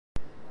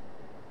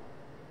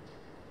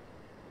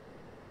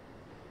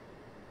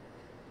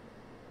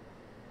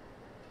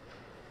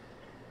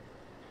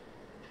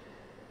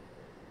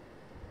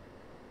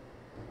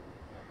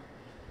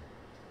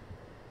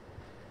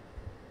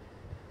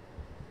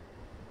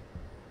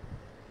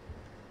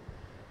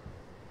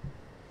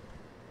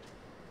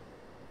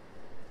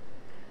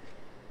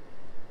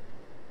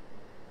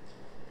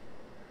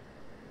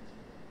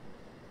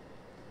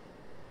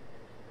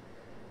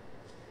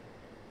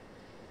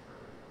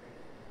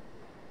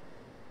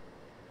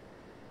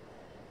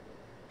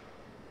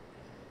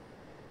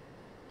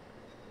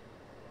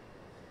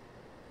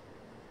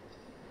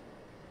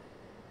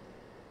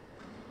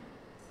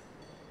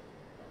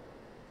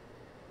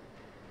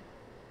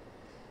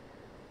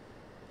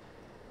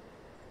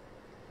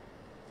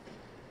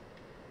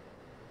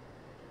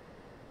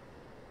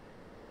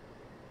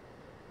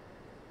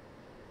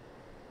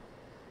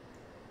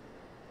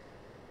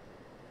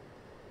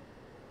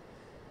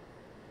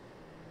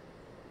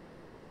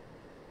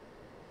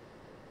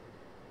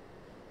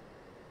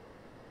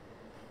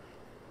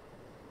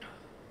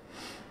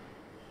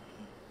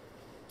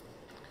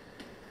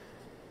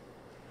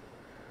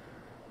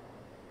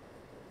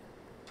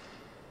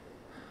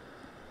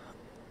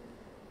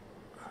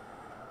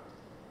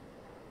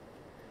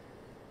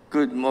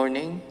Good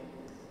morning.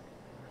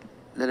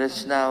 Let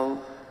us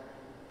now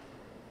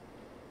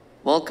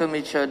welcome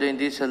each other in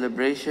this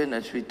celebration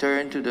as we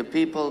turn to the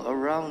people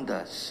around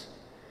us.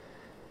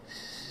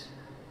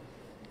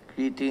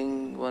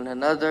 Greeting one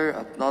another,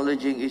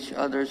 acknowledging each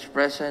other's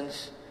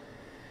presence,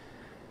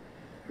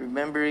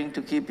 remembering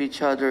to keep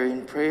each other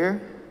in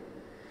prayer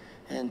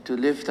and to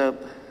lift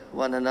up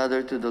one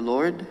another to the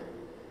Lord.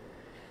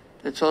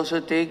 Let's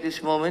also take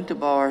this moment to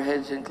bow our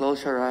heads and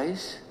close our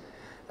eyes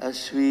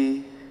as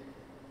we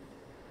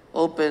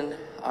open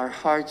our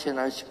hearts and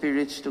our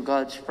spirits to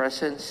God's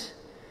presence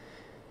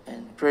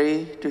and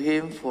pray to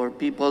Him for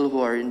people who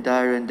are in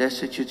dire and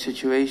destitute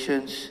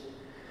situations,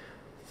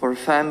 for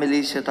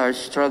families that are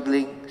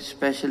struggling,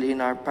 especially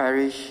in our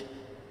parish.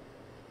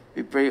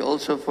 We pray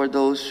also for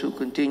those who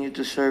continue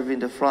to serve in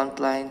the front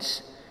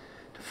lines,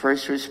 the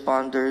first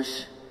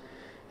responders,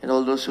 and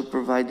all those who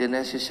provide the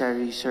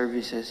necessary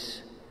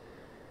services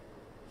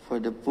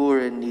for the poor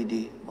and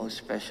needy, most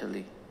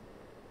especially.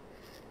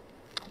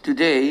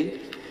 Today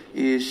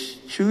is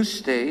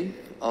Tuesday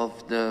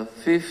of the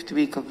 5th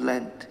week of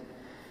Lent,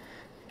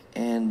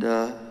 and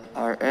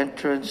our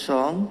entrance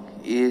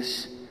song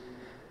is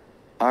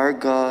Our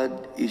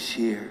God is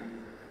Here.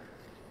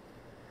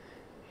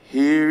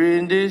 Here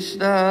in this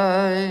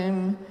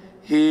time,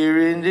 here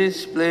in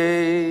this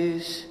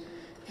place,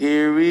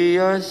 here we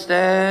are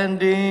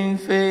standing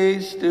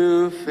face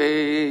to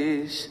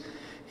face.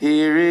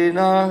 Here in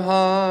our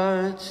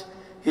hearts,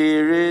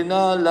 here in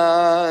our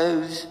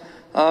lives,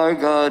 our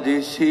God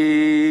is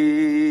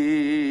here.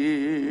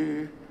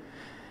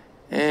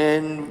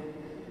 And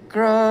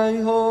cry,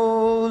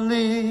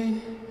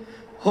 holy,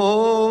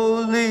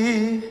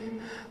 holy,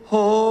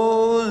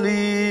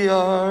 holy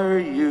are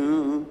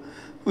you.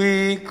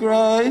 We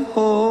cry,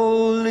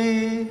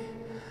 holy,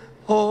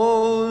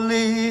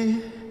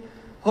 holy,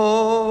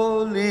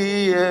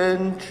 holy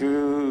and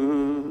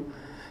true.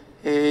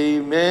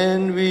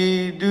 Amen,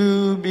 we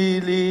do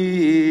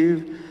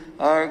believe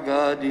our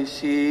God is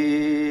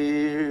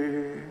here.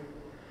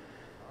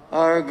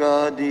 Our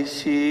God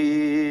is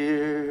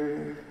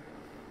here.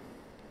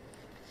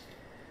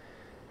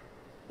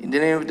 In the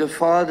name of the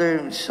Father,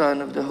 and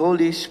Son, of the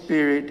Holy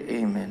Spirit,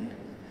 amen.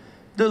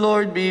 The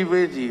Lord be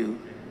with you.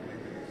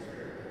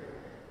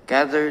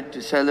 Gathered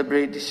to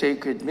celebrate the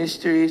sacred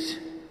mysteries,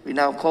 we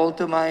now call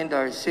to mind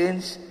our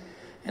sins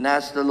and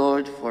ask the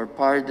Lord for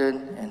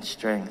pardon and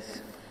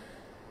strength.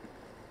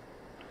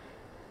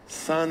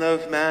 Son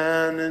of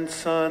Man and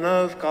Son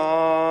of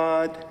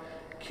God,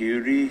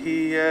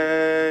 Kyrie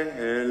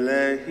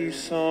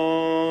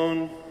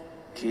eleison.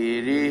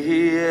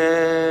 Kyrie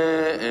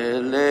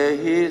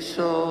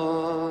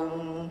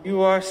eleison.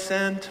 You are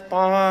sent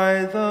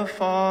by the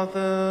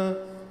Father,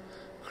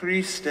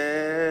 Christe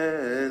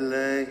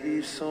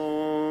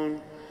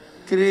eleison.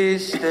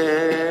 Christe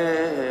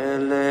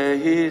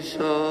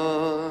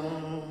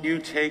eleison. You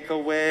take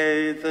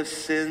away the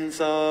sins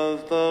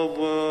of the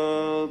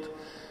world,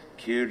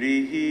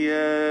 Kyrie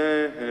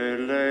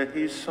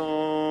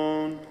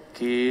eleison.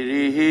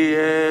 Kyrie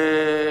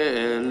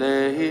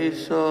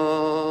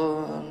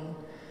eleison.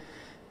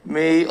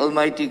 May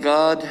Almighty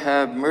God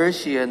have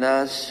mercy on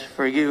us,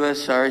 forgive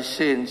us our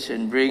sins,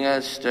 and bring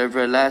us to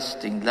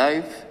everlasting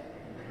life.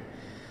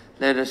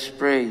 Let us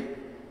pray.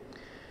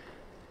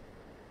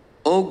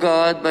 O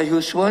God, by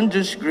whose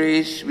wondrous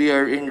grace we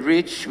are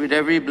enriched with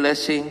every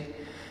blessing,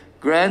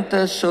 grant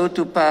us so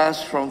to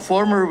pass from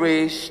former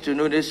ways to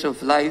newness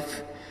of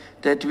life,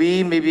 that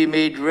we may be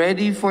made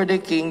ready for the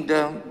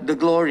kingdom, the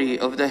glory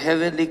of the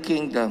heavenly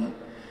kingdom,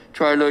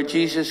 through our Lord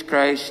Jesus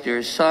Christ,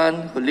 your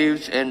Son, who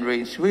lives and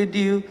reigns with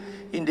you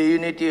in the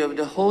unity of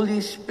the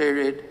Holy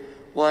Spirit,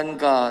 one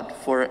God,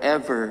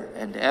 forever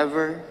and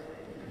ever.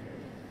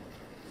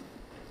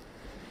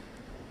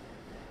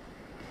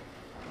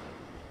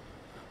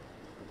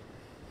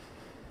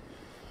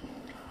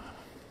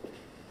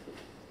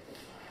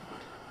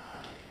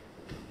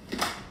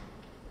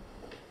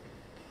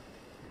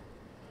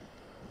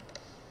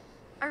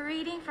 A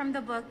reading from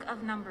the book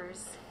of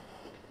Numbers.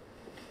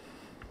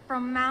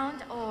 From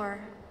Mount Or,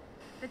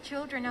 the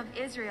children of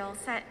Israel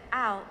set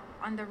out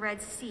on the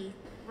Red Sea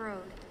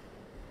road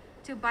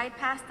to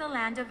bypass the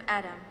land of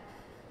Edom.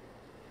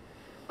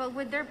 But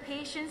with their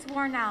patience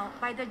worn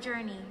out by the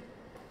journey,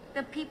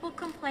 the people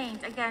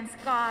complained against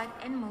God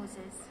and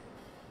Moses.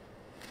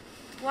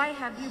 Why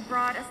have you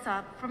brought us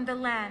up from the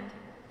land,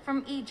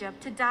 from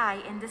Egypt, to die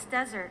in this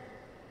desert,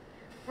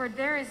 where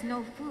there is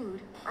no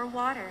food or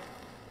water?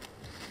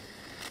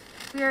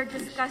 We are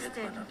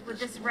disgusted with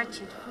this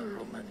wretched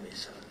food.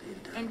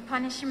 In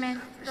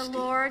punishment, the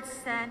Lord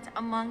sent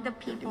among the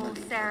people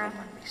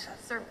serpents,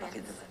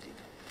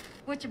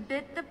 which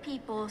bit the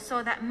people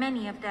so that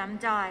many of them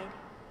died.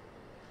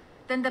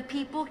 Then the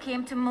people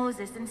came to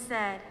Moses and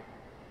said,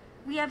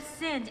 "We have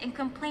sinned in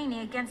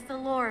complaining against the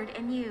Lord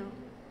and you.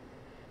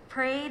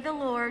 Pray the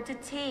Lord to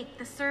take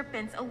the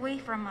serpents away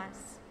from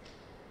us."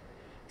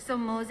 So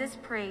Moses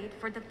prayed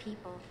for the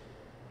people.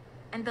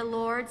 And the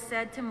Lord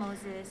said to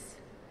Moses,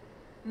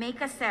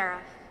 "Make a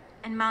seraph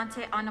and mount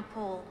it on a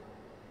pole.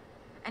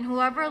 and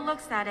whoever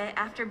looks at it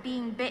after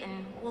being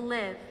bitten will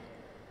live.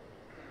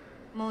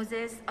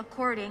 Moses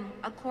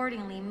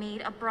accordingly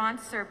made a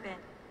bronze serpent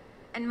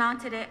and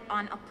mounted it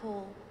on a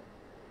pole.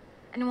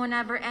 And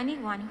whenever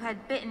anyone who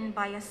had bitten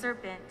by a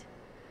serpent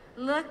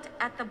looked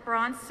at the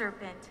bronze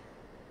serpent,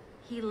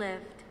 he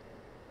lived.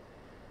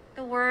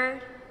 The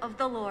word of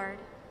the Lord.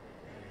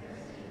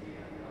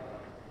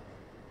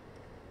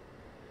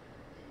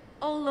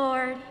 O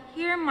Lord,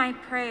 hear my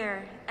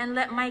prayer and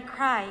let my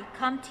cry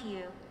come to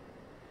you.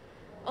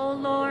 O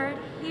Lord,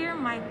 hear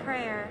my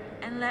prayer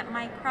and let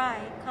my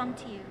cry come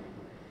to you.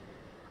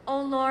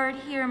 O Lord,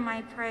 hear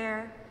my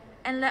prayer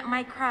and let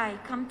my cry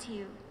come to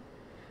you.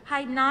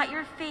 Hide not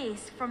your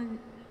face from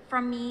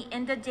me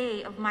in the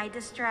day of my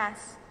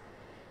distress.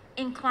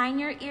 Incline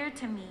your ear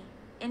to me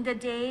in the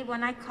day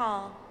when I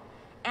call.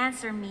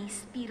 Answer me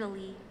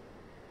speedily.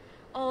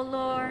 O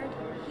Lord,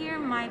 hear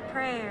my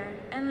prayer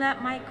and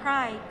let my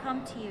cry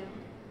come to you.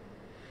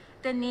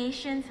 The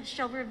nations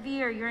shall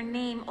revere your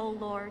name, O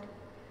Lord,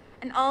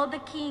 and all the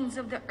kings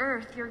of the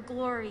earth your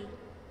glory.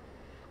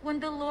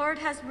 When the Lord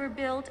has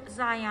rebuilt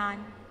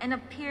Zion and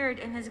appeared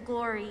in his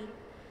glory,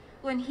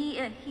 when he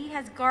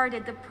has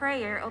guarded the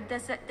prayer of the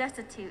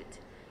destitute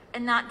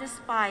and not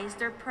despised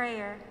their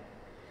prayer.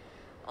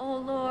 O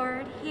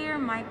Lord, hear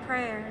my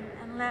prayer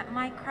and let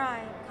my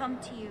cry come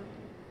to you.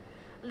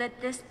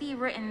 Let this be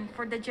written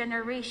for the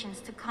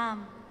generations to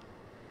come,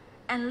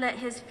 and let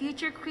his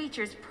future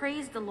creatures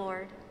praise the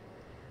Lord.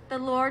 The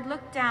Lord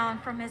looked down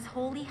from his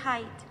holy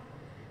height.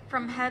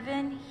 From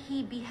heaven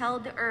he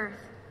beheld the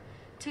earth,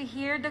 to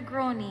hear the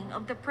groaning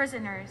of the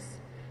prisoners,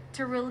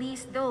 to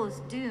release those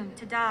doomed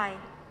to die.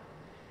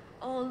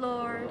 O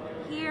Lord,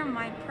 hear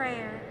my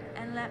prayer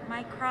and let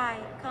my cry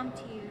come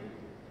to you.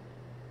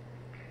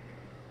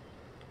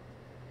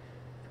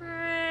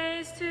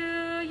 Praise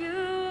to you,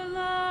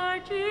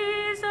 Lord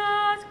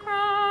Jesus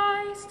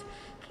Christ,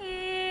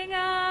 King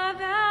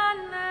of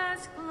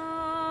endless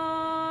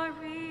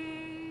glory.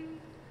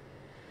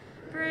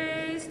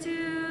 Praise to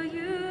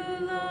you,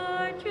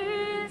 Lord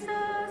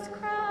Jesus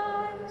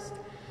Christ,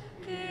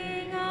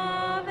 King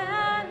of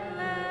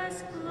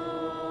endless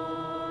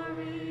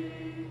glory.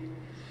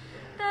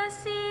 The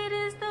seed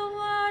is the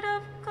word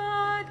of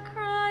God,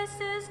 Christ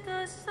is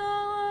the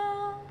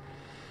soul.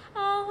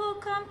 All who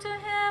come to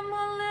him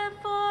will live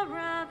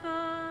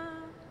forever.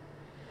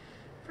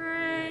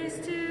 Praise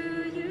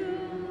to you,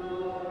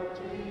 Lord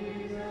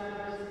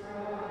Jesus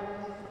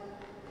Christ,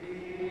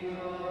 King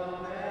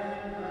of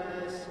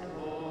endless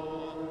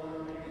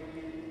glory.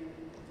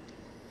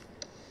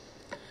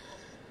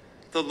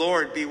 The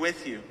Lord be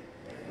with you.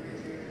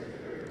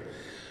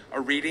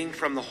 A reading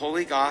from the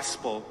Holy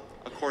Gospel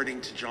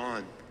according to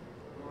John.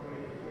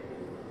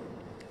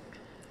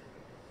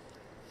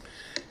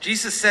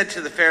 Jesus said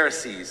to the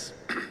Pharisees,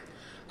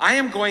 I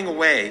am going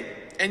away,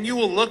 and you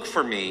will look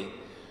for me,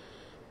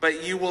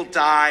 but you will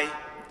die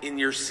in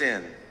your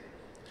sin.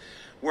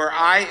 Where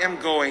I am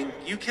going,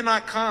 you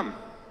cannot come.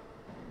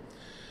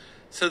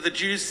 So the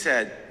Jews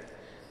said,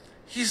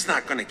 he's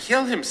not going to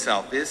kill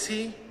himself, is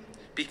he?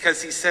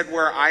 Because he said,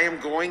 where I am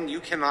going, you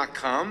cannot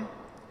come?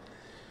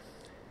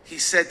 He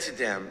said to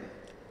them,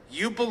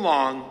 you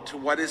belong to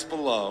what is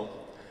below.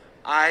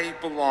 I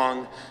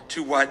belong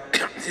to what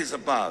is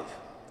above.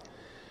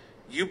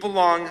 You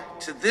belong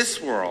to this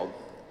world,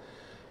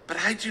 but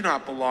I do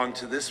not belong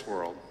to this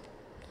world.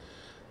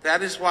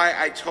 That is why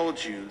I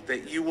told you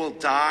that you will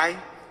die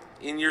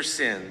in your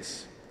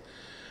sins.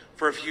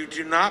 For if you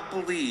do not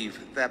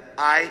believe that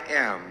I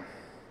am,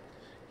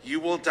 you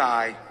will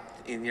die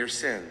in your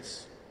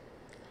sins.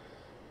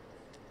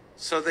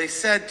 So they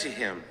said to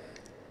him,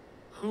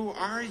 who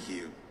are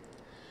you?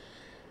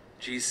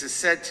 Jesus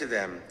said to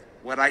them,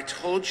 what I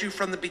told you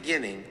from the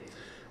beginning,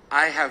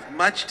 I have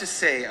much to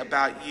say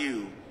about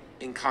you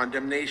in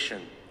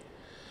condemnation.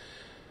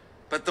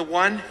 But the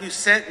one who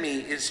sent me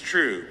is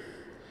true,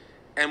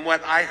 and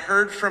what I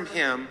heard from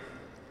him,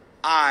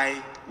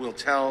 I will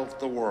tell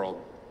the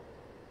world.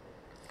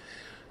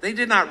 They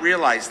did not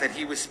realize that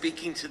he was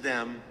speaking to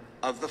them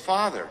of the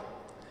Father.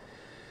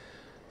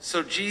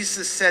 So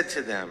Jesus said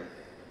to them,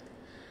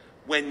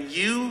 when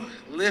you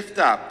lift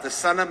up the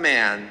Son of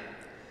Man,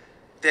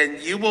 then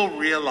you will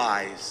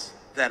realize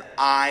that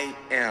I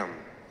am,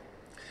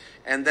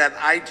 and that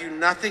I do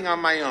nothing on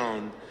my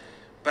own,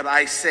 but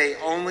I say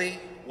only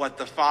what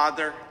the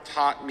Father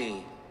taught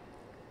me.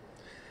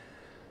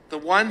 The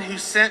one who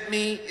sent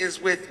me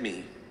is with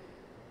me.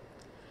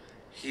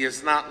 He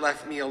has not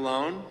left me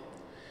alone,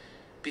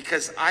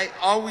 because I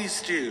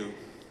always do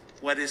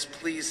what is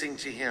pleasing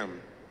to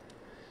him.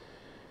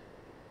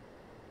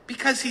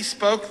 Because he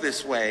spoke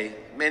this way,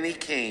 many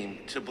came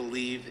to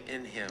believe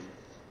in him.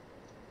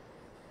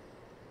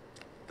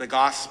 The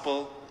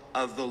Gospel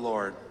of the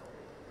Lord.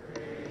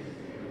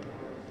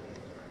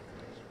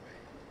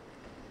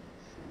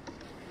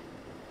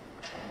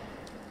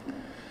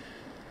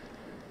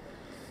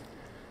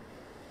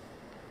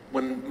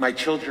 When my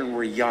children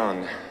were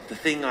young, the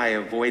thing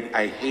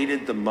I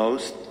hated the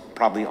most,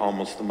 probably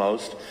almost the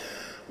most,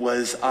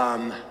 was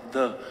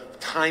the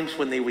times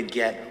when they would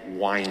get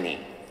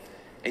whiny.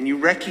 And you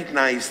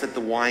recognize that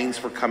the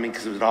whines were coming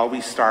because it would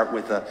always start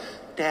with a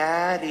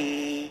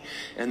daddy,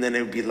 and then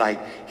it would be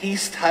like,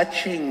 he's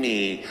touching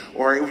me,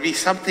 or it would be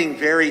something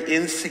very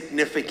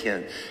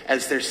insignificant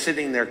as they're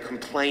sitting there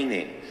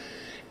complaining.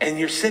 And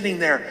you're sitting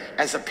there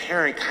as a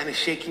parent kind of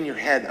shaking your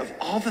head of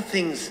all the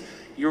things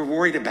you're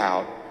worried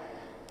about.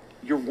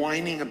 You're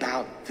whining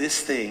about this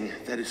thing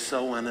that is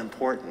so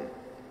unimportant.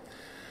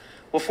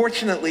 Well,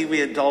 fortunately, we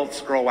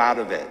adults grow out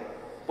of it.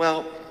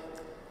 Well,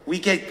 we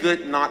get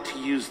good not to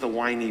use the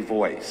whiny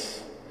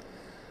voice.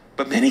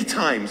 But many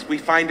times we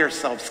find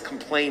ourselves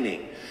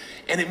complaining,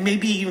 and it may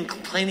be even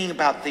complaining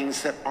about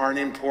things that aren't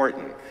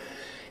important.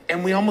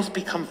 And we almost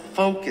become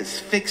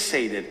focused,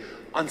 fixated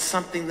on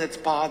something that's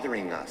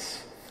bothering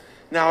us.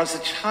 Now, as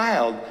a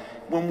child,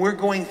 when we're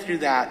going through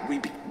that,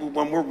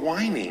 when we're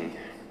whining,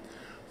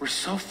 we're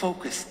so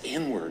focused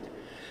inward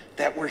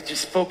that we're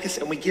just focused,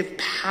 and we give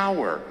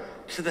power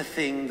to the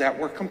thing that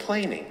we're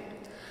complaining.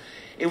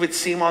 It would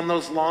seem on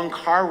those long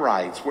car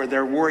rides where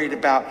they're worried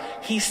about,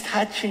 he's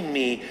touching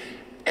me,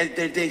 and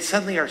they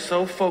suddenly are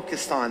so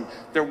focused on,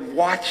 they're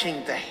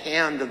watching the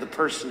hand of the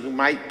person who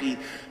might be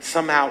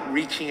somehow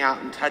reaching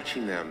out and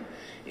touching them,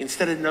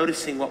 instead of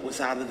noticing what was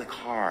out of the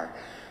car,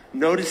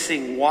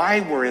 noticing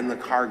why we're in the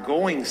car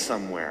going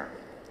somewhere.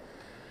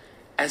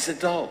 As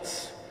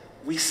adults,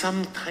 we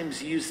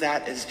sometimes use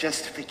that as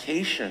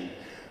justification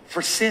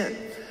for sin.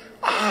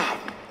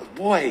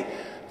 Boy,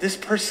 this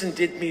person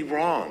did me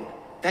wrong.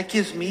 That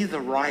gives me the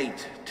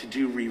right to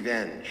do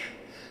revenge.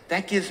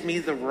 That gives me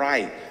the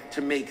right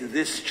to make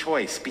this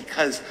choice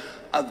because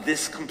of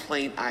this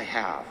complaint I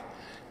have.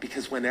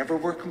 Because whenever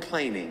we're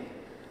complaining,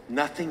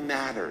 nothing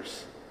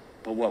matters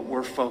but what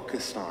we're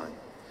focused on.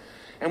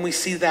 And we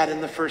see that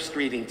in the first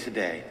reading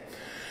today.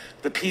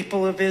 The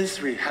people of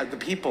Israel, the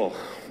people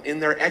in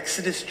their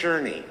Exodus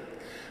journey,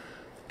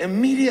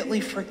 immediately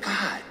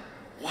forgot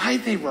why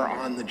they were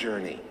on the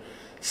journey.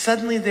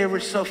 Suddenly they were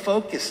so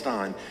focused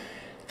on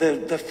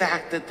the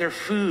fact that their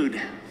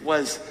food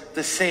was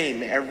the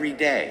same every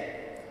day.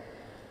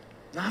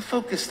 Not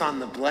focused on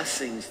the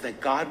blessings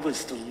that God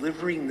was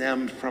delivering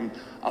them from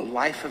a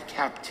life of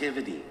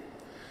captivity.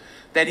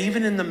 That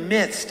even in the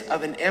midst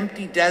of an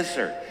empty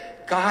desert,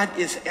 God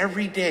is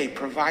every day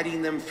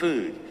providing them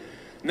food.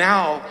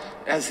 Now,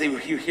 as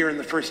you hear in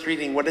the first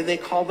reading, what do they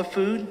call the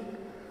food?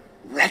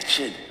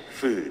 Wretched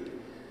food.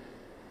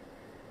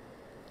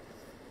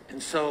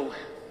 And so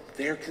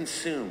they're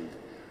consumed.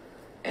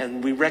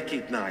 And we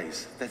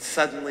recognize that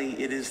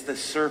suddenly it is the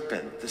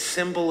serpent, the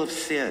symbol of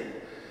sin,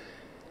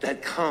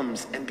 that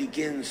comes and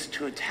begins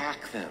to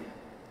attack them.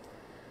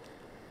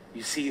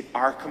 You see,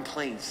 our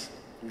complaints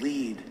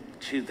lead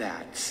to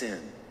that sin.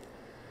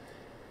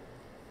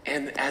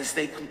 And as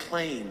they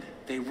complained,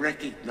 they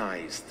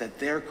recognized that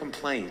their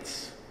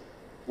complaints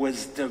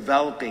was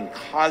developing,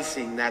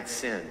 causing that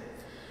sin.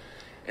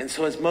 And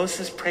so as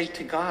Moses prayed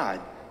to God,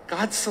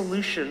 God's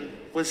solution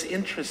was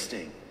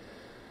interesting.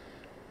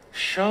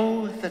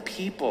 Show the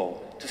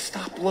people to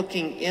stop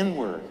looking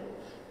inward,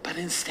 but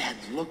instead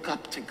look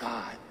up to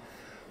God.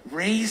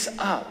 Raise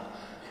up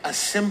a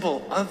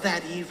symbol of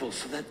that evil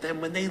so that then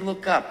when they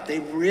look up, they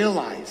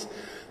realize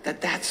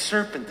that that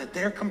serpent that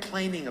they're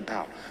complaining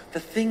about, the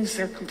things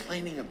they're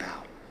complaining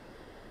about,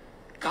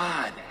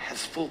 God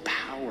has full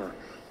power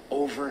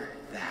over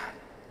that.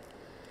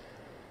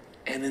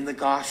 And in the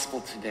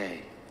gospel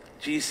today,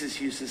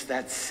 Jesus uses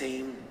that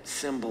same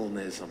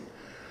symbolism,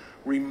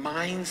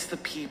 reminds the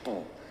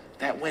people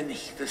that when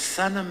the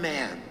Son of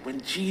Man,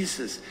 when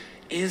Jesus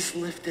is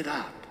lifted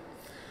up,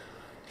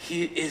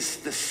 the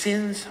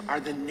sins are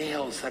the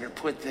nails that are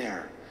put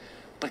there.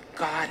 But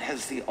God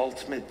has the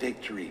ultimate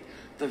victory,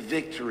 the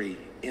victory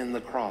in the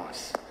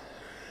cross.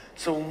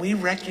 So when we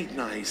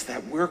recognize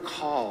that we're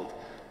called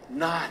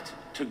not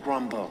to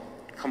grumble,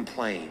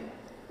 complain,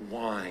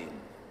 whine,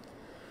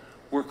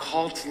 we're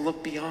called to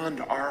look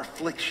beyond our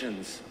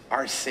afflictions,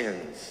 our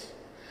sins,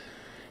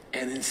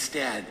 and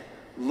instead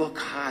look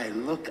high,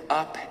 look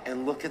up,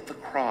 and look at the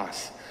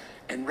cross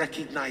and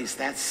recognize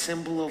that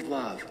symbol of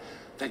love,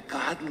 that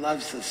God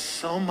loves us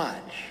so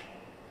much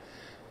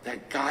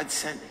that God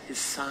sent his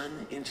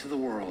Son into the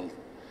world,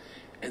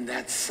 and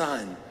that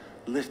Son,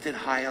 lifted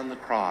high on the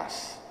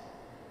cross,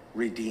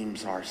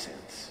 redeems our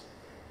sins.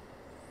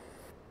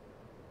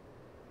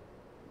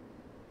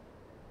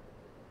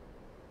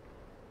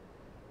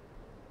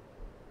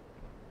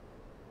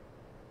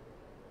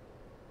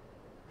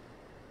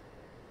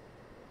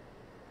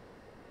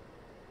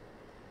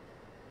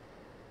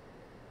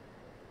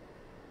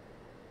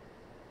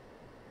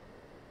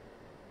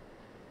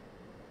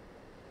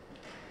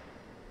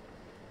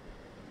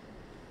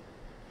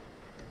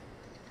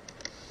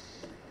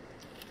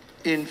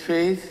 In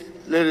faith,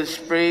 let us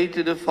pray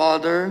to the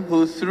Father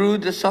who through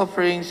the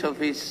sufferings of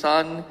his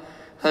Son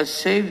has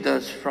saved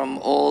us from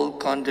all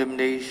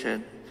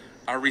condemnation.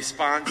 Our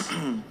response,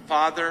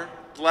 Father,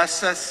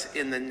 bless us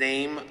in the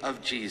name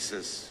of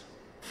Jesus.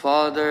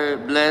 Father,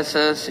 bless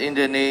us in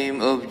the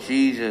name of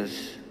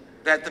Jesus.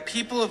 That the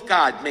people of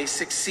God may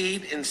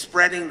succeed in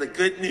spreading the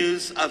good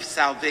news of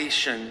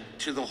salvation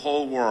to the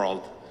whole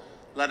world,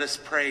 Let us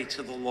pray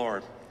to the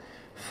Lord.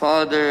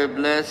 Father,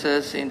 bless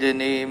us in the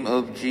name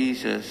of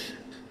Jesus.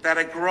 That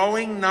a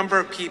growing number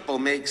of people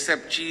may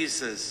accept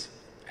Jesus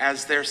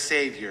as their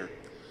Savior,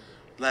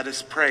 let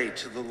us pray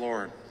to the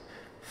Lord.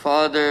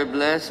 Father,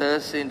 bless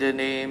us in the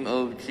name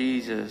of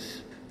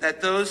Jesus.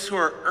 That those who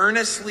are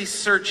earnestly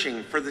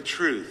searching for the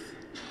truth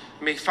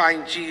may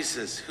find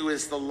Jesus, who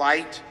is the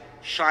light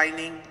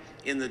shining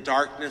in the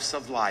darkness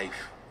of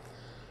life.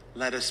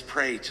 Let us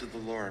pray to the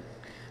Lord.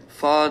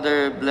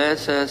 Father,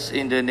 bless us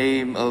in the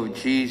name of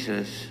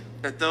Jesus.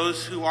 That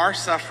those who are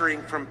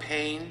suffering from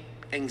pain,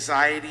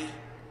 anxiety,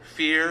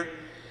 fear,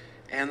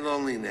 and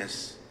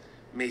loneliness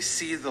may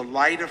see the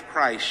light of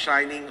Christ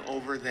shining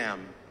over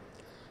them.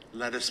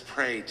 Let us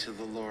pray to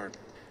the Lord.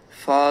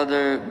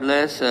 Father,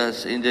 bless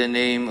us in the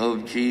name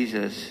of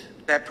Jesus.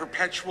 That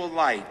perpetual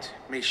light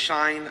may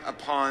shine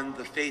upon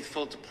the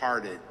faithful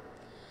departed.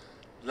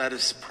 Let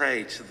us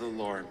pray to the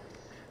Lord.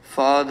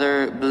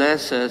 Father,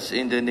 bless us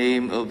in the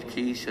name of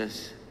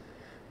Jesus.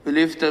 We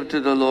lift up to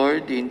the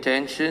Lord the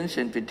intentions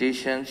and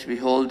petitions we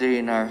hold dear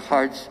in our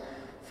hearts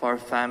for our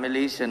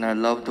families and our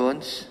loved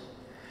ones.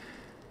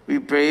 We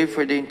pray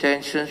for the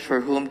intentions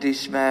for whom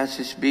this Mass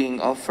is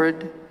being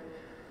offered,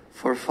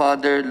 for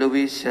Father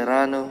Luis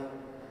Serrano,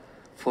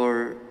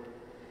 for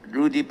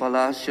Rudy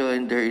Palacio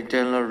and their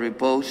eternal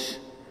repose.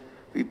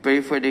 We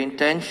pray for the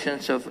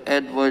intentions of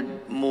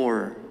Edward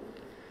Moore,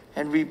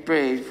 and we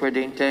pray for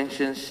the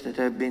intentions that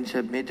have been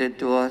submitted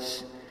to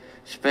us,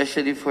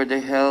 especially for the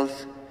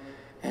health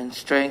and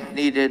strength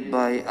needed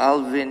by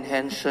Alvin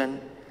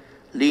Henson,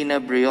 Lina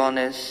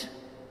Briones,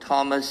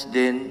 Thomas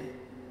Din.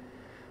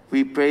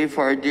 We pray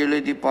for our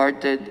dearly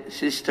departed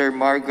Sister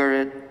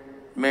Margaret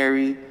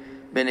Mary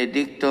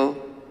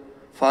Benedicto,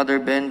 Father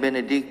Ben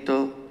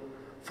Benedicto,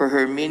 for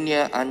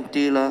Herminia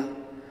Antila,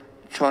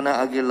 Chona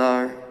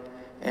Aguilar,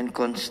 and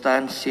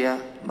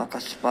Constancia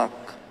Macaspak.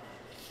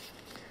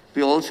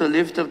 We also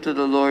lift up to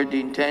the Lord the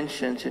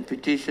intentions and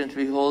petitions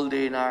we hold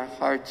in our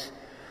hearts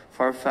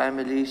for our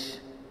families,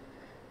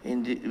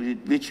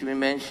 which we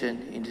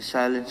mention in the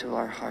silence of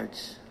our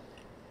hearts.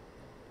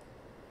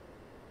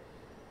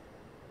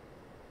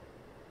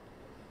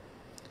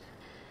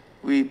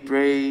 We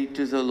pray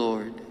to the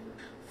Lord.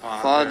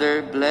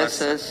 Father,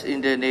 bless us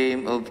in the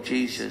name of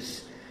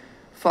Jesus.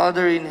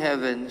 Father in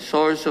heaven,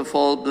 source of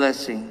all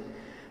blessing,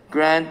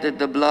 grant that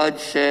the blood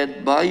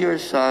shed by your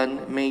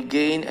Son may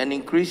gain an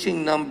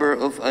increasing number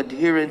of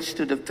adherents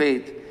to the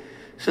faith,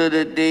 so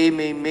that they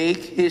may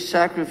make his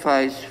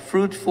sacrifice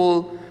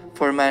fruitful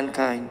for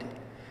mankind.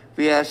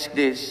 We ask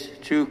this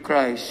through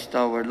Christ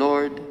our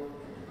Lord.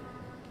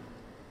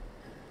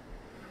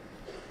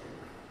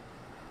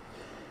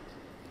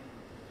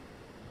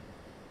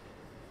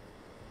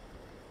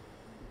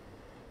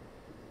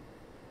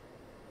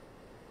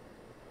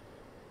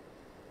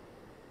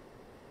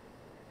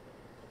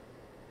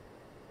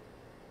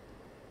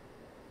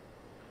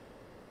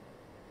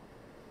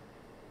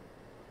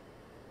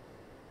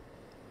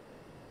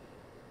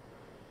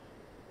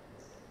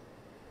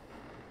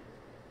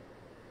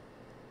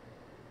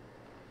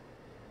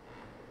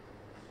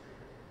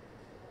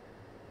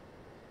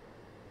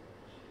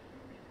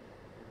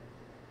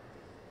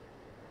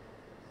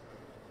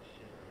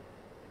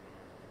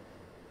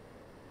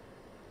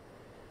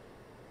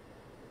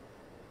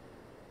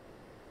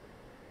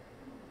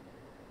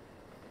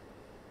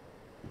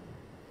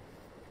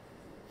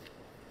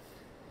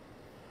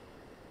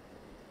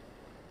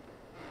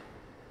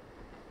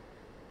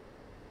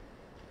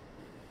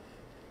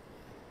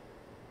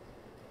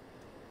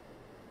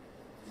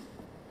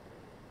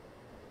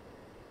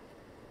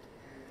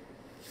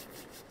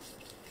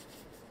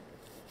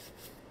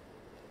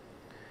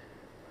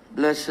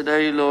 Blessed are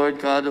you, Lord,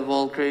 God of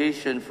all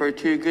creation, for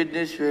through your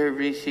goodness we have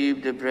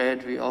received the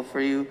bread we offer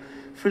you,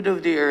 fruit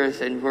of the earth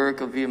and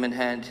work of human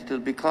hands. It will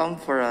become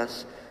for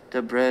us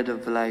the bread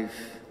of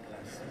life.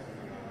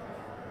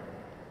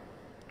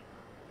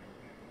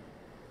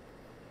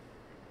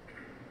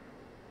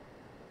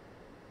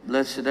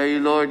 Blessed are you,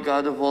 Lord,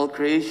 God of all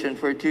creation,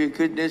 for through your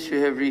goodness we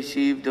have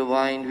received the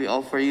wine we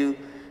offer you,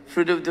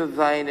 fruit of the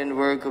vine and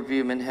work of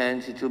human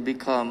hands. It will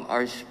become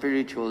our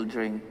spiritual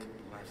drink.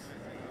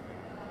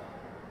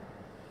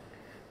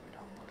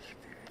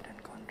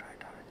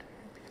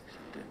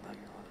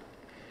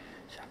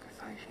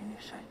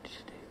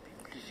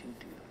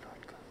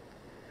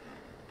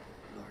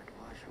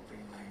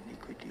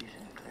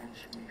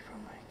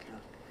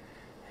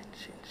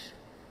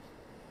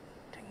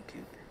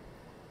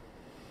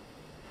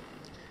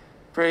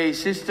 Pray,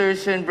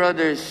 sisters and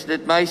brothers,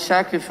 that my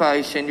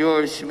sacrifice and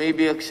yours may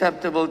be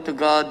acceptable to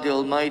God, the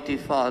Almighty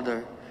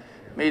Father.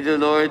 May the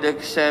Lord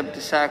accept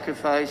the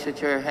sacrifice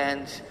at your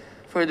hands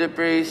for the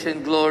praise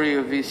and glory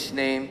of his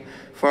name,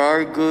 for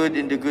our good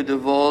and the good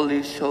of all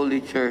his holy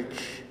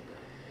church.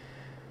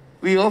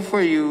 We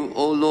offer you,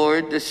 O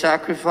Lord, the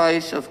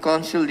sacrifice of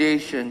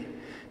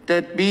conciliation,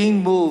 that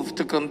being moved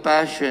to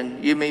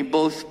compassion, you may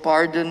both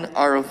pardon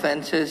our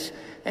offenses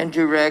and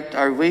direct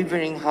our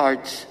wavering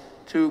hearts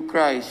through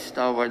Christ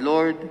our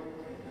Lord.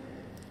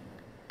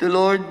 The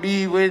Lord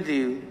be with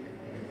you.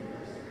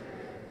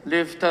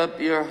 Lift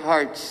up your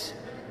hearts.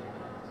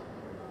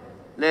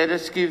 Let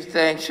us give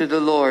thanks to the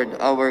Lord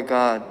our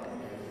God.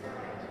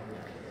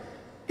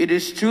 It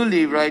is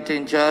truly right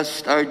and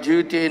just, our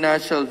duty and our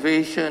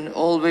salvation,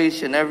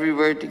 always and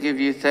everywhere to give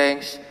you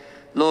thanks,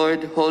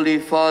 Lord, Holy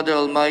Father,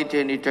 Almighty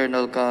and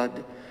Eternal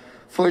God.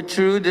 For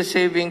through the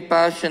saving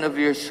passion of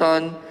your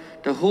Son,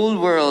 the whole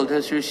world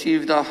has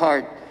received a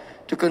heart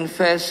to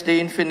confess the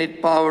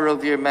infinite power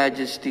of your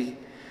majesty.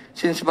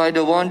 Since by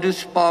the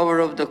wondrous power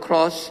of the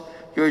cross,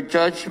 your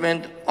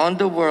judgment on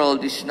the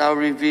world is now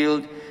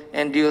revealed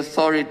and the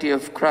authority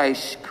of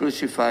Christ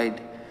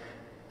crucified.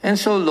 And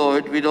so,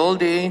 Lord, with all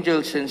the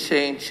angels and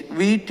saints,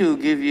 we too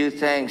give you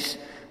thanks,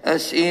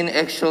 as in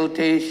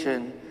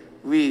exaltation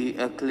we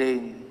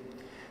acclaim.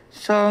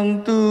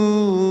 Sanctus,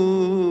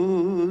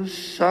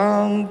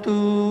 Sanctus,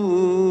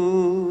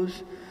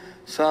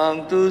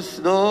 Sanctus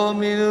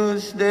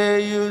Dominus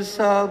Deus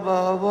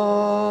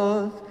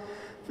Sabaoth,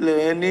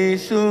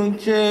 plenis sunt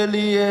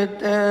celi et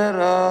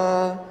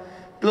terra,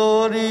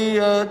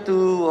 gloria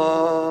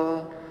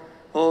tua.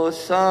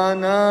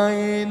 Hosanna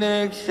in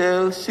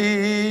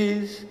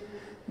excelsis,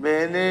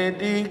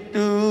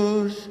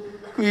 benedictus,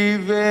 qui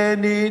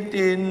venit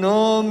in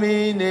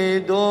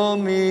nomine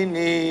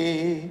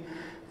Domini,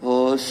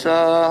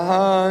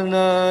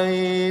 Hosanna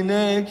in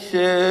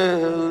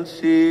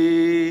excelsis.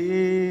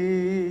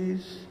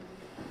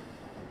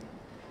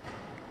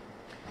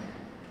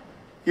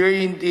 You're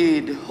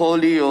indeed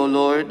holy, O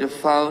Lord, the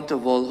fount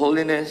of all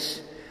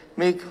holiness.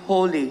 Make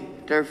holy,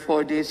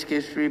 therefore, these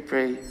gifts, we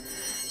pray,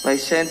 by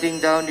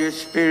sending down your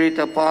Spirit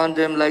upon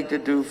them like the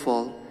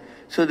dewfall,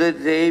 so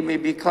that they may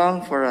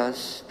become for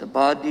us the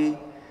body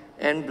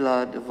and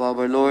blood of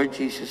our Lord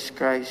Jesus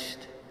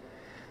Christ.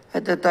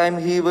 At the time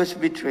he was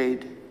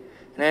betrayed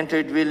and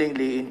entered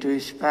willingly into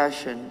his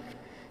passion,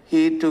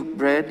 he took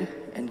bread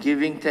and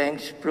giving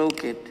thanks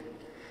broke it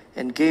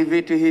and gave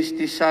it to his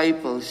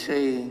disciples,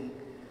 saying,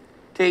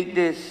 "Take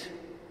this,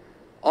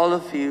 all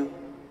of you,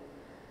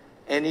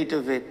 and eat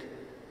of it.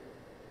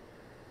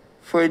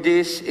 For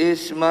this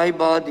is my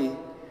body,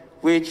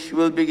 which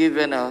will be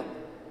given up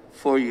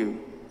for you."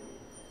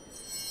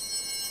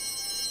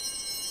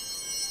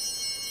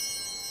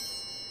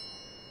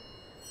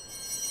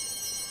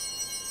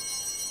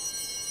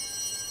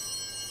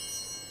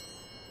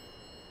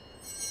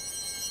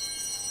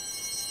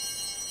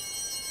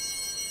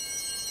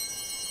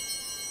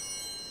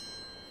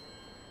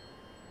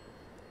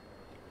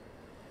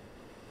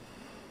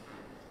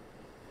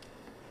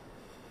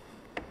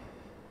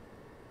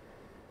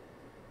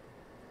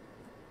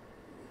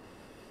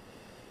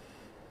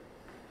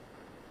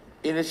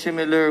 In a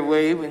similar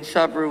way, when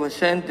supper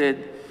was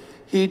ended,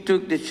 he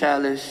took the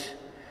chalice,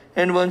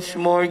 and once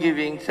more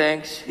giving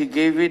thanks, he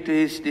gave it to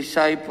his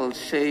disciples,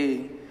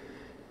 saying,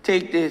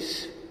 "Take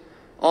this,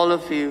 all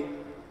of you,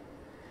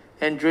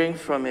 and drink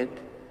from it.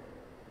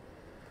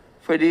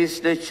 For this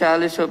is the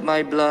chalice of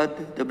my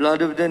blood, the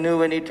blood of the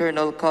new and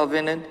eternal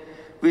covenant,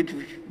 which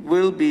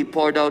will be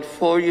poured out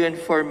for you and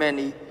for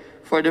many,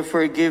 for the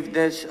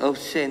forgiveness of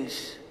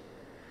sins.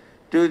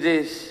 Do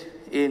this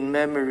in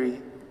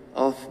memory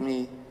of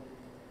me."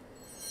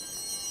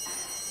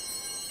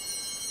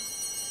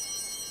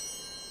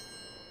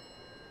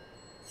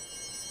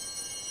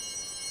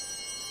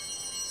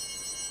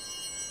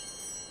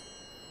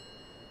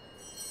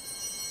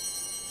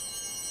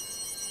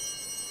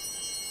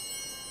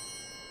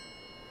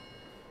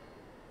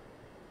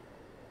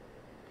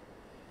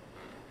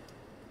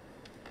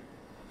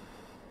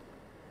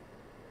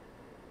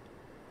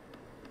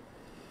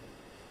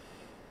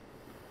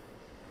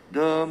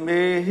 The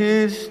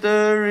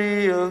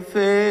mystery of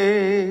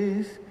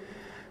faith,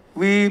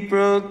 we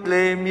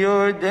proclaim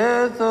your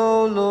death,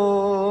 O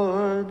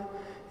Lord,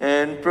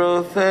 and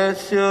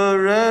profess your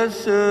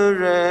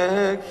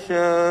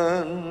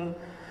resurrection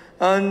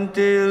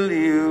until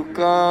you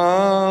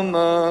come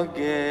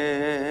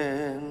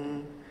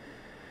again.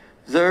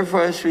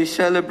 Therefore, as we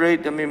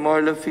celebrate the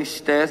memorial of his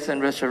death and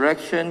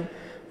resurrection,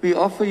 we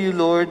offer you,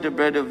 Lord, the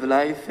bread of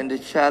life and the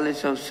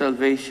chalice of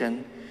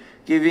salvation,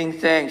 giving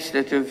thanks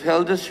that you've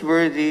held us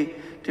worthy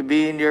to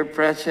be in your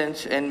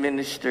presence and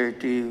minister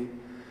to you.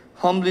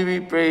 Humbly we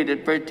pray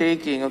that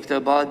partaking of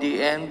the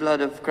body and blood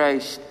of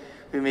Christ,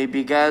 we may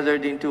be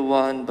gathered into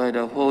one by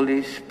the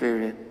Holy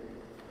Spirit.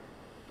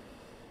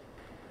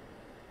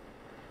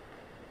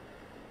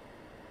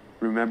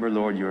 Remember,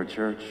 Lord, your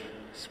church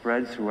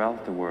spread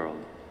throughout the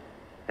world,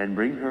 and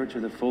bring her to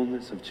the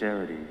fullness of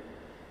charity,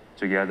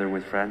 together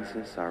with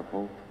Francis, our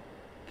Pope,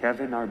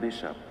 Kevin, our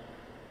Bishop,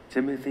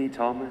 Timothy,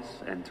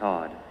 Thomas, and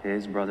Todd,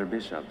 his brother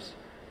bishops,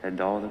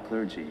 and all the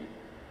clergy.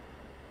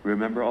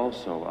 Remember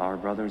also our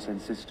brothers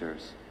and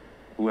sisters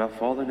who have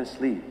fallen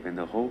asleep in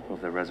the hope of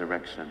the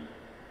resurrection,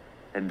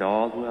 and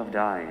all who have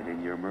died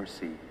in your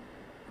mercy.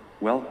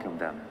 Welcome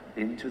them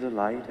into the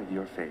light of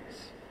your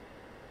face.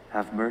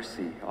 Have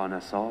mercy on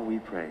us all, we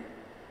pray,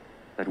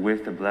 that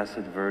with the Blessed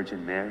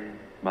Virgin Mary,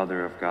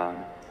 Mother of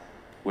God,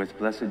 with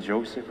Blessed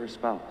Joseph, her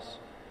spouse,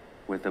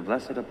 with the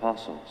blessed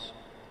apostles,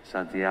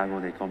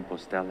 Santiago de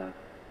Compostela,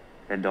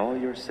 and all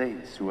your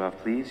saints who have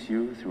pleased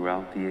you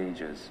throughout the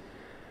ages,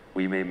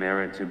 we may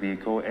merit to be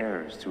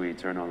co-heirs to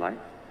eternal life,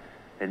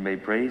 and may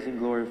praise and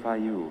glorify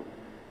you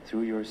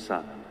through your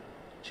Son,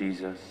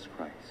 Jesus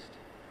Christ.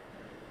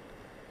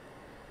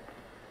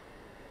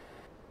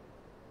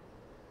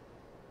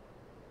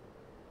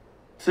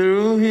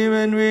 Through him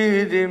and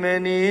with him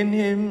and in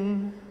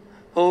him,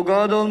 O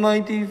God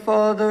Almighty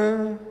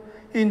Father,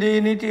 in the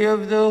unity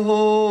of the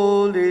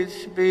Holy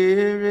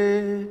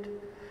Spirit,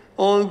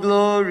 all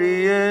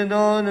glory and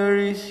honor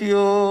is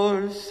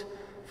yours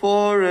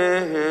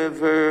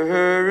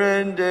forever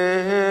and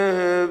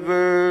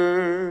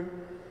ever.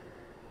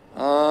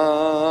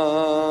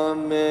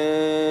 Amen.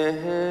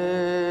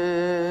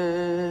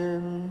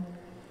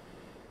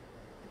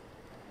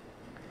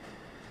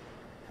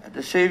 At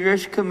the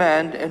Savior's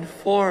command and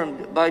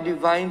formed by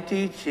divine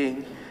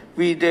teaching,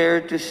 we dare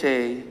to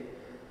say,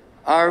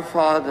 Our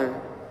Father,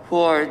 who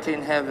art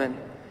in heaven,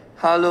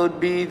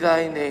 hallowed be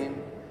thy name.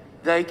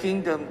 Thy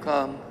kingdom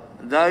come,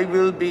 thy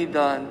will be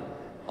done,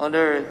 on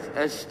earth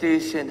as it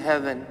is in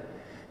heaven.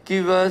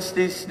 Give us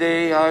this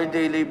day our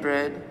daily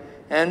bread,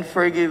 and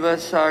forgive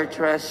us our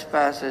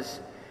trespasses,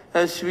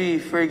 as we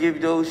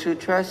forgive those who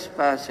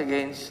trespass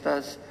against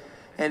us.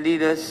 And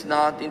lead us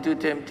not into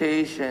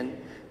temptation,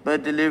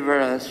 but deliver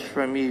us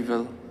from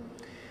evil.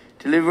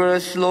 Deliver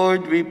us,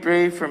 Lord, we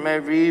pray, from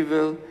every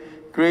evil.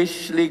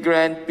 Graciously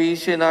grant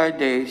peace in our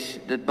days,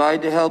 that by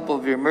the help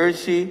of your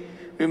mercy,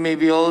 we may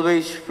be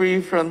always free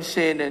from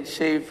sin and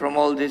safe from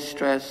all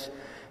distress,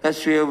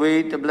 as we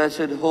await the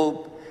blessed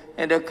hope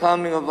and the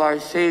coming of our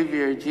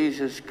Savior,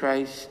 Jesus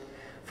Christ.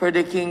 For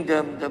the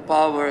kingdom, the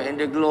power, and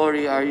the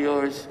glory are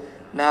yours,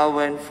 now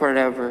and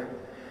forever.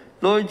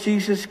 Lord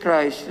Jesus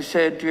Christ, who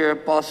said to your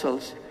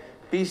apostles,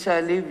 Peace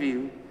I leave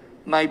you,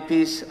 my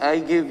peace I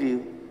give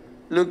you.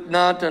 Look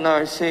not on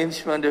our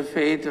sins, but on the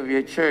faith of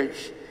your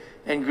church,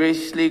 and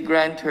graciously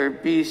grant her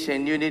peace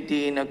and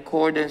unity in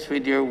accordance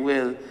with your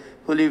will,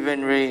 who live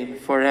and reign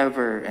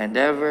forever and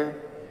ever.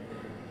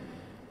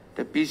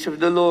 The peace of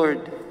the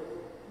Lord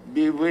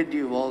be with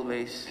you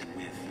always. And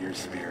with your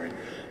spirit.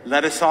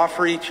 Let us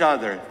offer each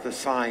other the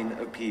sign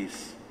of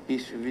peace.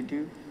 Peace be with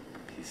you.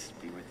 Peace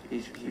be with you.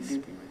 Peace be with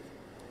you.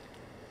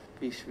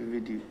 Peace be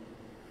with you.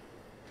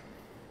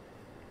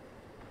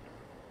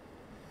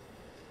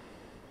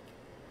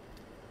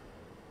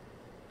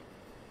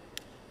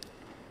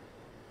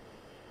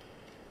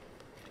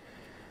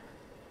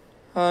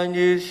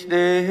 Agnus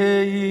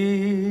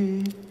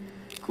Dei,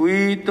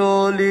 qui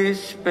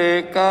tollis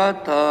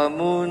peccata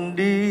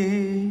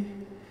mundi,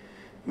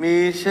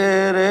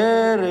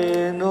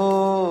 miserere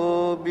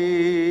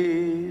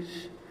nobis.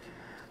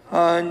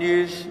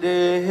 Agnus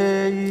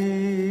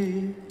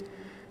Dei,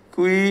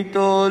 qui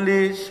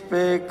tollis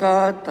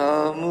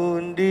peccata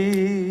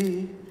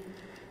mundi,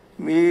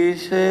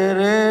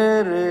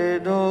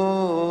 miserere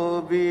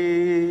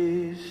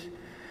nobis.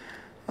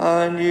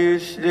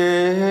 Agnus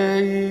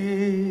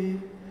Dei,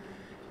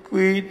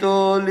 qui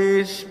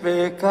tollis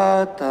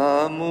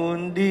peccata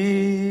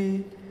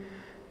mundi,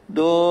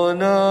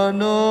 dona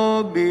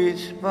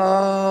nobis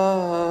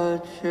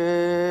pacem.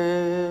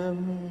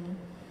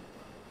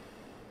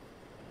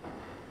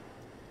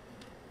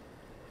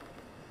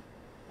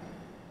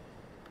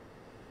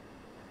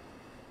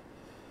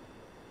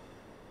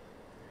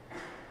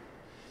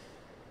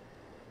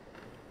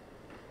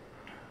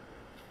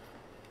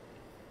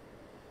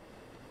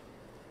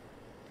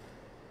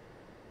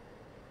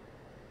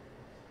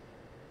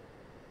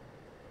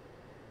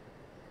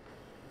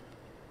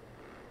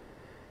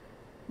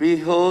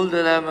 Behold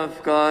the Lamb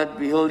of God,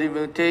 behold him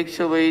who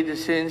takes away the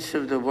sins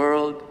of the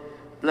world.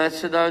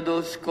 Blessed are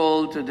those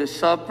called to the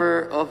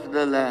supper of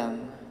the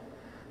Lamb.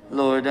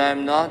 Lord, I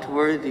am not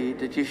worthy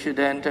that you should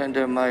enter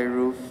under my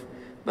roof,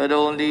 but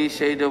only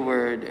say the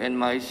word, and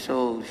my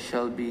soul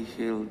shall be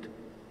healed.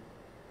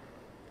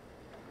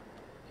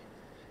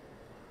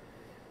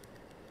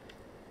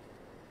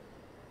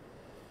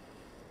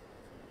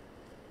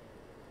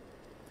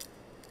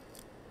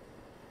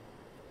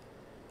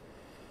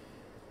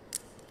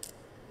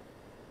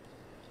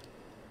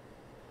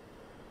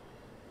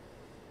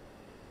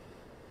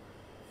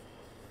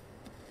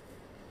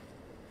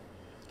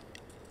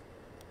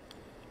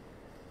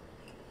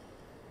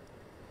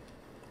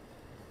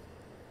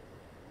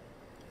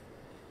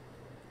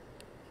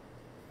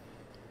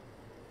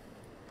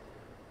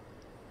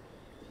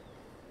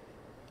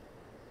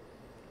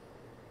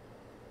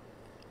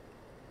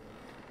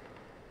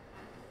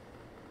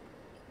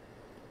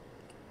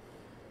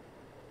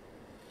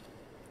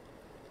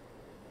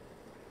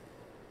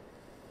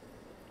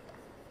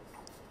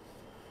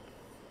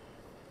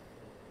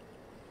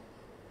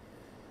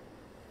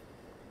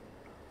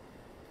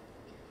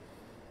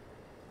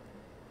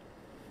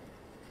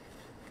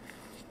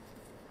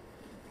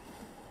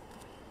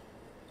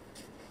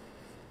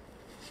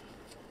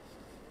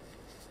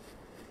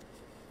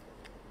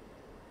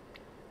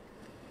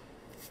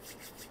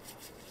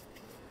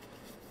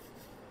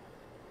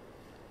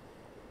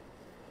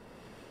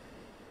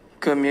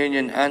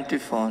 Communion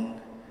Antiphon.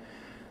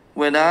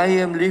 When I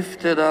am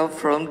lifted up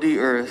from the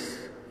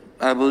earth,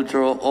 I will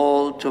draw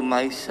all to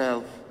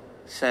myself,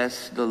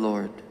 says the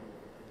Lord.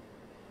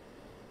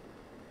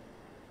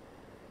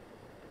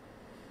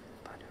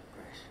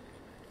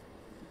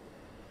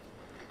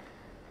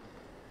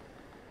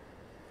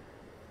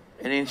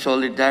 And in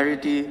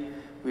solidarity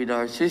with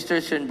our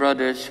sisters and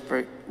brothers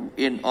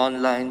in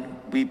online,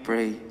 we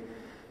pray.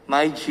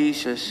 My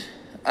Jesus,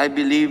 I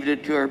believe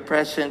that you are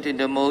present in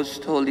the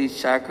most holy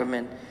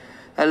sacrament.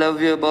 I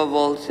love you above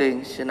all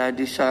things, and I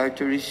desire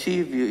to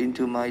receive you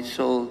into my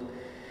soul.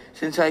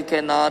 Since I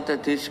cannot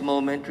at this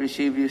moment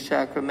receive you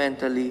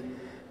sacramentally,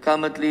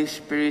 come at least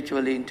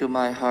spiritually into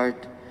my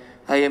heart.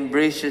 I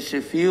embrace as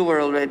if you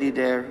were already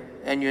there,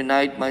 and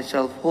unite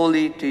myself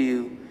wholly to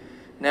you.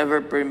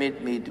 Never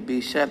permit me to be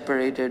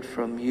separated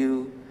from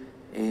you.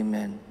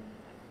 Amen.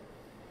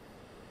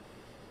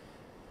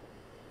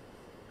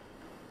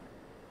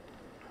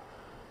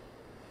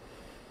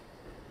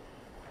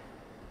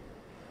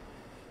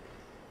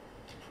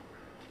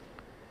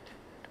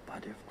 The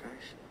body of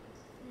Christ.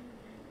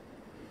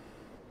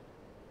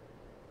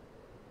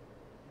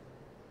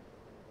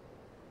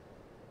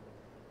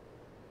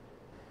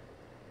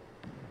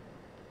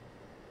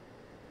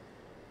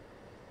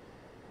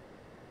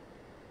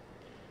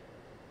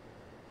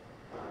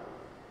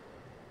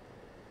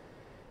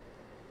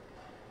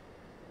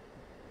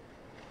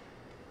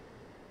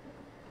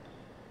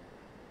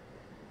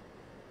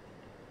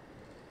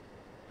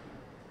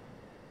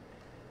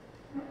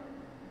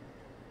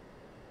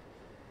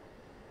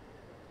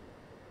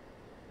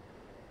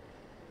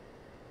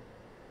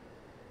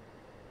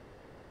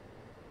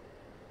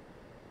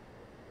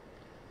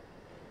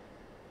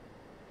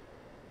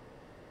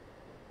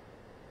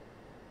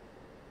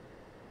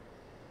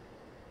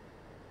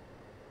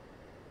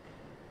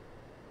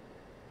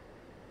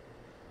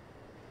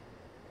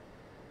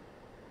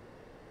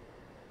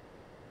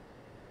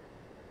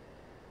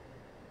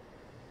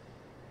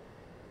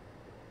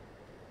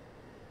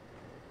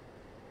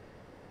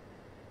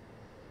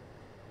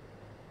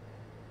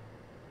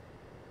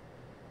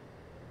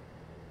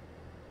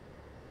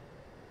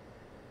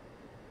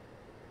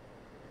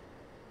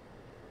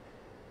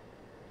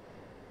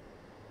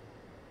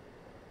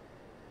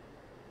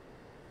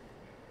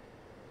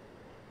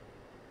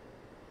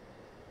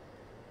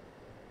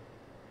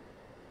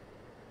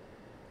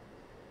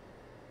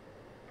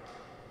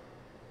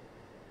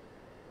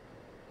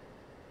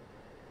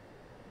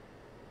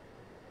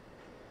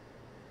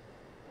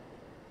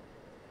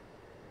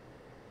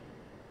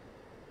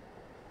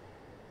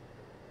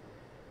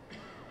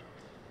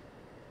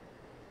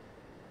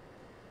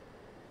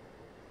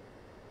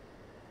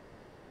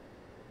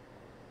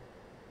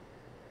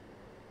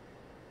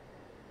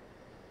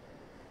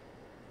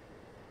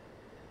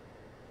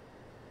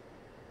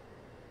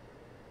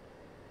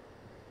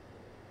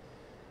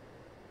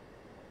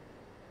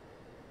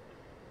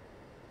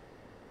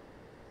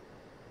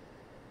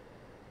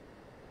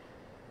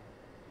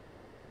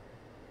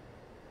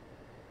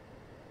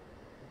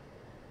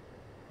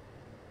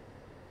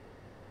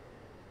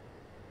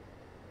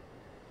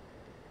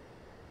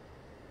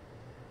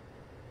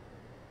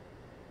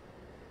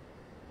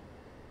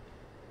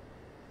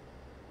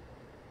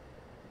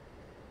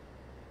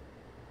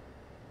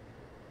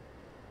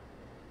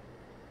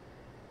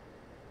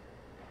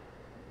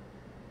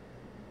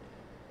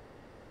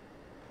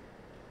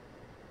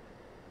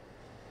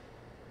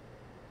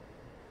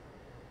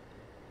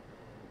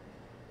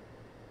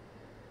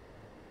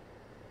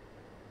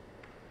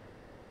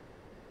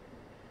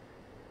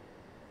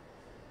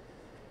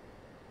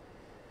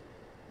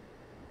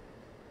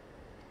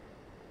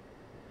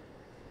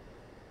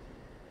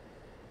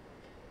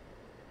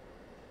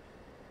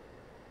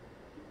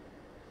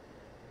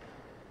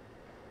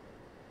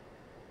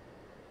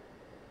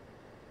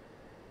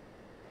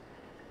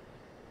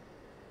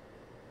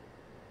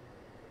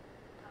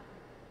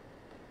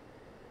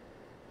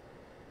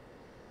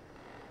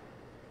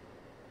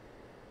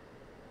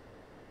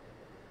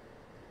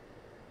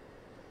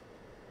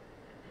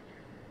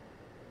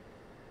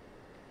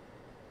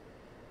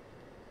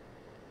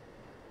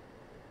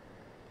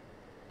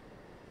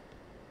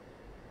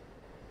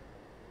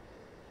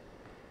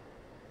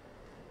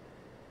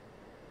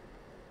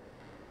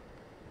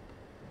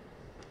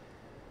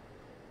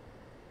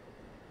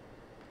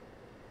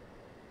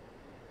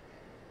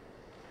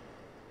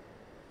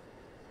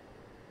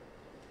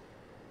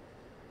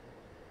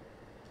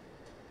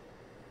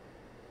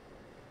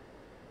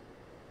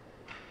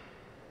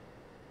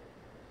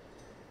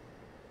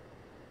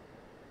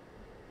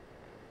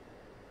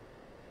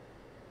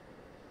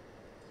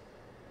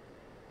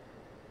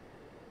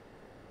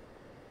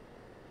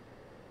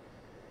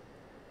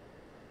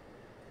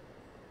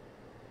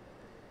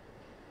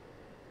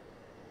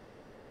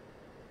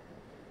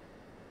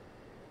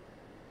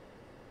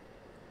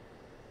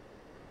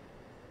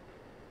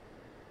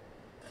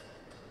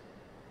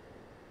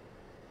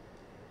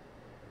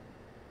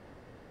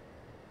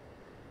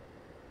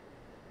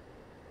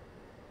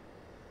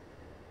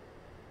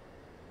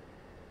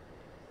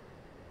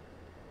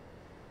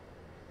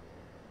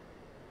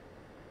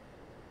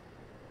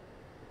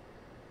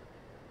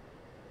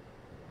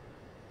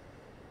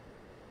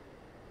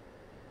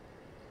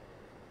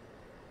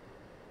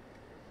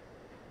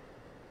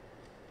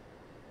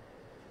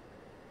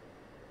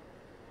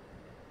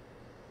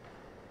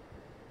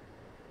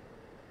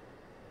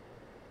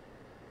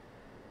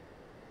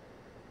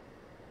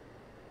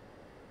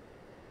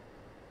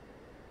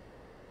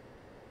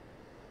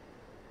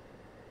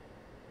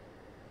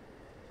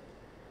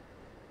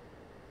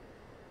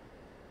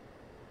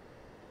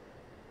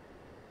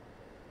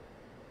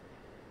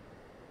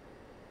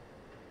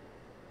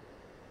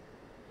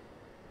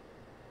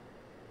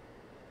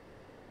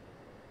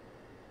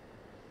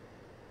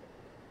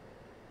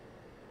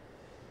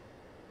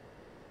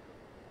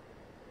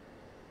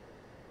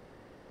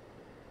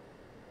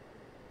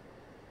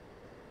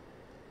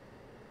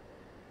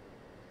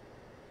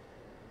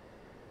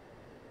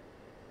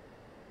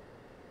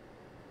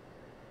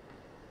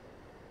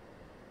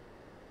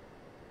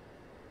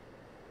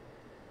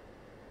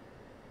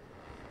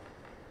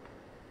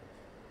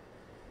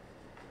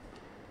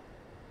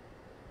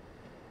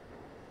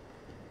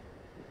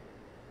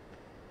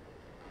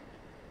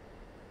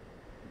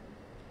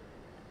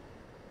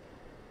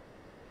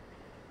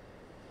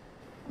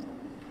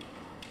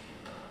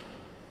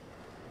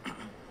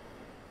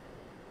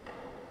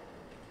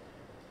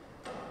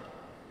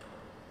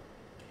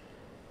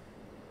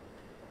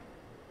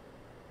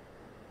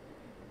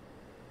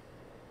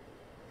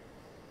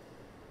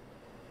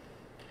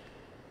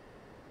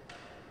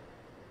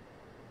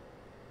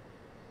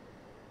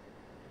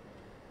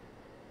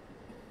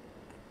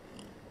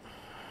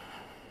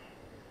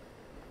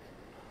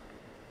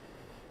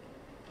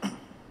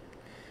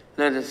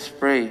 Let us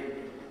pray.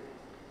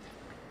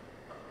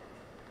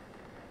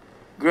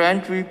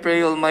 Grant, we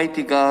pray,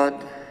 Almighty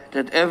God,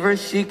 that ever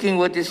seeking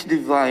what is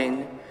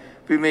divine,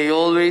 we may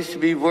always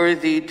be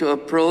worthy to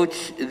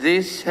approach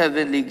these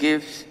heavenly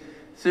gifts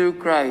through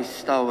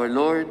Christ our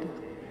Lord.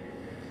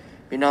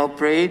 We now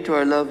pray to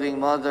our loving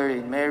Mother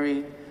in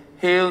Mary.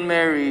 Hail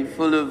Mary,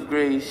 full of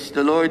grace,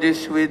 the Lord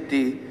is with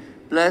thee.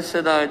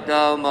 Blessed art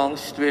thou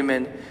amongst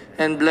women,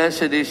 and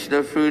blessed is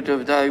the fruit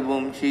of thy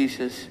womb,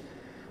 Jesus.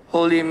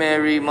 Holy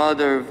Mary,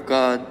 Mother of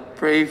God,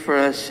 pray for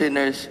us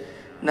sinners,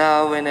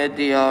 now and at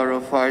the hour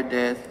of our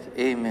death.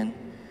 Amen.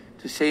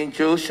 To Saint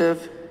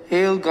Joseph,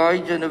 hail,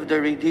 guardian of the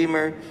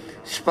Redeemer,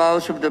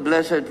 spouse of the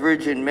Blessed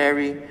Virgin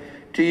Mary,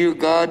 to you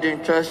God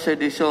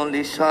entrusted his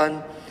only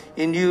Son.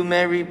 In you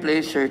Mary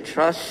placed her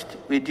trust.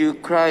 With you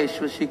Christ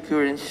was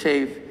secure and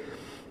safe.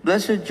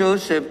 Blessed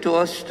Joseph, to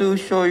us too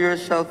show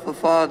yourself a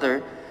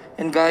father,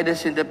 and guide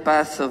us in the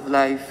paths of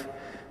life.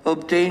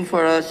 Obtain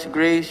for us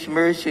grace,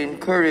 mercy, and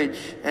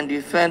courage, and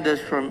defend us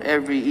from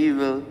every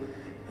evil.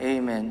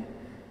 Amen.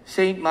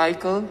 Saint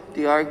Michael,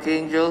 the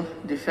Archangel,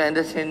 defend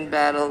us in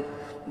battle.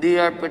 Be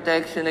our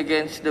protection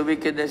against the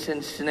wickedness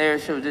and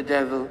snares of the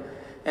devil.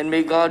 And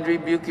may God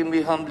rebuke him,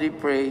 we humbly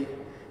pray.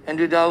 And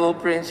do thou, O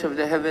Prince of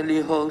the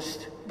heavenly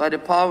host, by the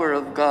power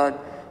of God,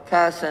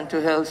 cast unto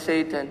hell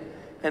Satan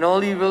and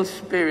all evil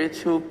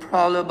spirits who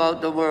prowl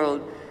about the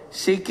world,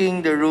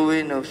 seeking the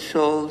ruin of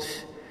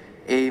souls.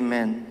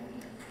 Amen.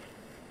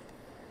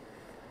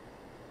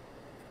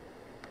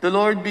 The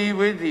Lord be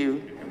with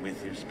you. And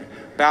with your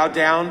spirit. Bow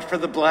down for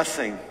the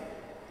blessing.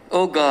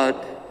 O God,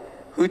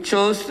 who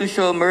chose to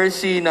show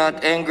mercy,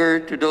 not anger,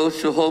 to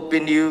those who hope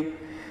in you,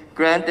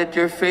 grant that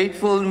your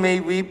faithful may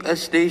weep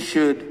as they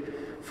should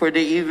for the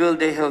evil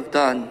they have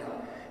done,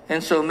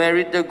 and so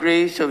merit the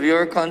grace of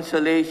your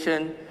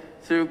consolation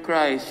through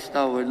Christ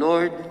our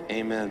Lord.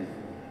 Amen.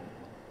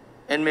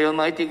 And may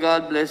Almighty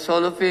God bless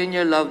all of you and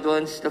your loved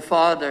ones, the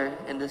Father,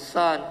 and the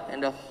Son,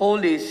 and the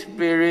Holy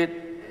Spirit.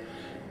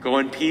 Go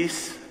in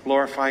peace,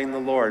 glorifying the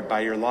Lord by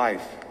your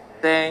life.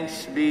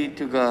 Thanks be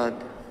to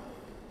God.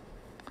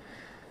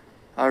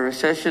 Our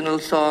recessional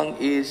song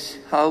is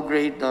How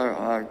Great Thou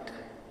Art.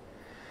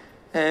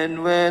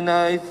 And when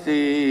I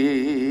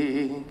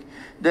think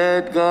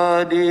that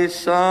God is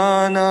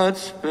Son not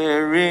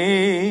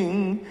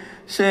sparing,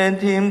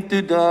 sent him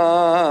to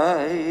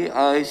die,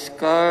 I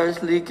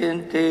scarcely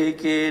can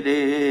take it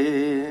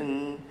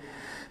in.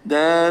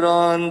 That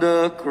on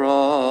the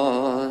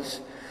cross,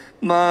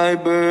 my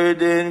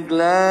burden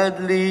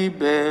gladly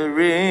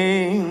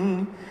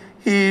bearing,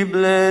 he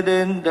bled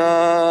and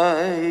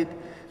died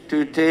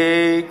to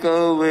take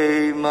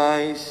away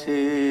my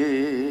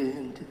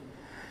sin.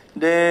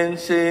 Then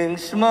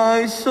sings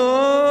my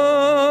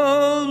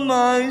soul,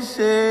 my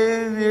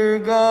Savior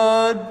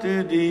God,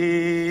 to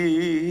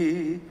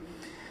thee.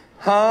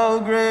 How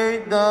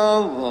great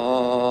thou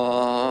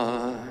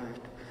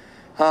art,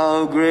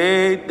 how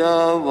great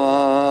thou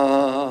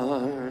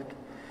art.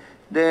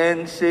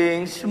 Then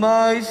sings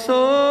my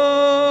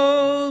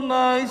soul,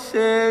 my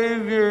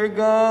Savior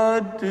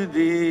God, to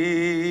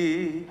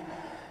thee.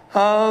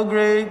 How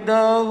great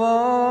thou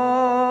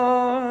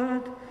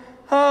art,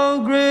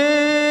 how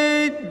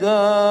great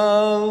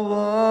thou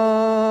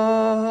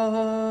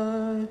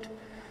art.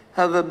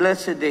 Have a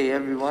blessed day,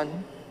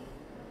 everyone.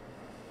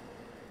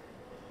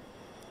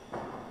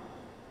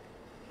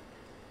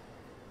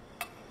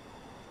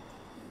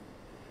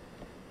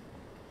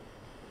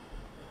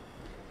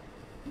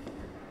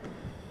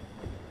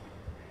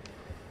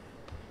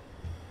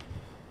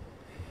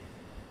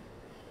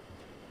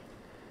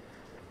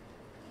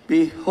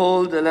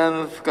 Behold the Lamb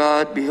of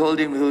God, behold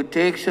him who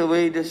takes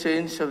away the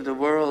sins of the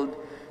world.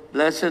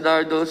 Blessed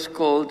are those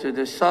called to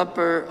the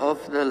supper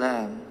of the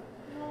Lamb.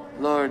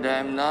 Lord, I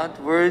am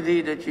not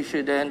worthy that you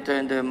should enter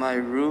under my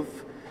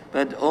roof,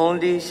 but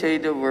only say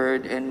the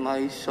word, and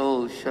my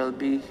soul shall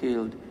be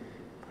healed.